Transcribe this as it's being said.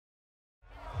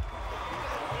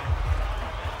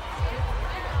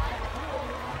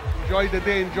enjoy the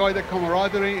day, enjoy the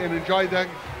camaraderie, and enjoy the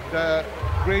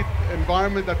great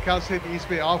environment that Cal State East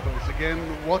Bay offers. Again,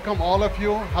 welcome all of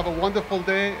you. Have a wonderful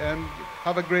day and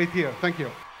have a great year. Thank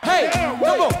you. Hey, come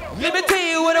on. Let me tell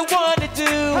you what I want to do.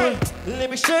 Hey.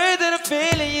 Let me show you that I'm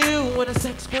feeling you. Wanna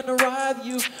sex, wanna ride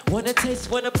you. Wanna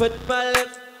taste, wanna put my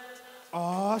lips.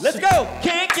 Oh, let's go.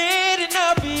 Can't get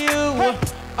enough of you. Hey.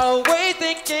 Always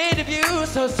thinking of you.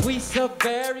 So sweet, so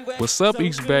very well. What's up,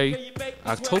 East Bay?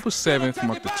 October 7th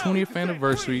marked the 20th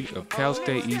anniversary of Cal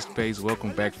State East Bay's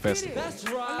Welcome Back Festival,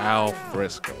 Al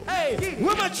Fresco. Hey,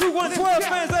 where my true 112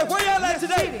 fans at? Where y'all at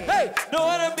today? Hey, know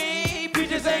what I mean?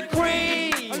 Peaches and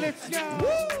cream.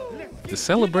 The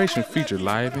celebration featured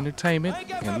live entertainment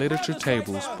and literature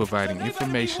tables providing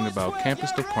information about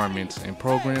campus departments and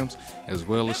programs as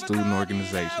well as student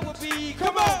organizations.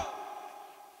 Come on.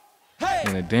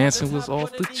 And the dancing was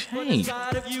off the chain.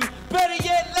 Better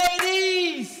yet,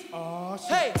 ladies.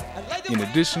 In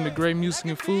addition to great music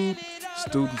and food,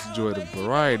 students enjoyed a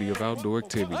variety of outdoor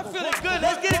activities. I'm feeling good.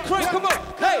 Let's get it crank. Come on.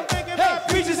 Hey, hey,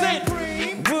 preachers in.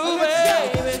 Woo,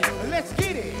 baby. Let's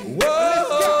get it.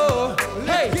 Whoa.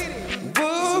 Hey.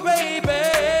 Woo, baby.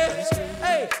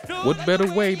 Hey. What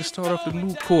better way to start off the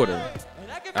new quarter?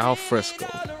 Al Fresco.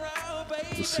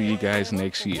 We'll see you guys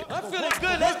next year. I'm feeling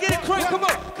good. Let's get it crank. Come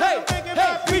on. Hey,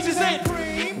 hey, preachers in.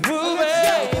 Woo,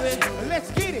 baby.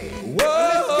 Let's get it.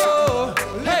 Whoa.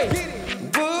 Hey.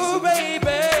 Woo, baby.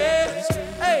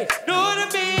 Hey, know what I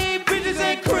mean? Preachers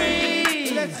and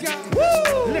cream. Let's go.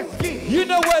 Woo. Let's get it. You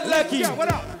know what, Lucky?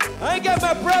 What up? I ain't got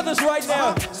my brothers right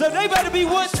now, so they better be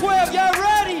 112. Y'all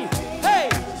ready? Hey,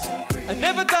 I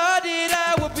never thought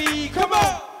that I would be. Come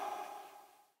on.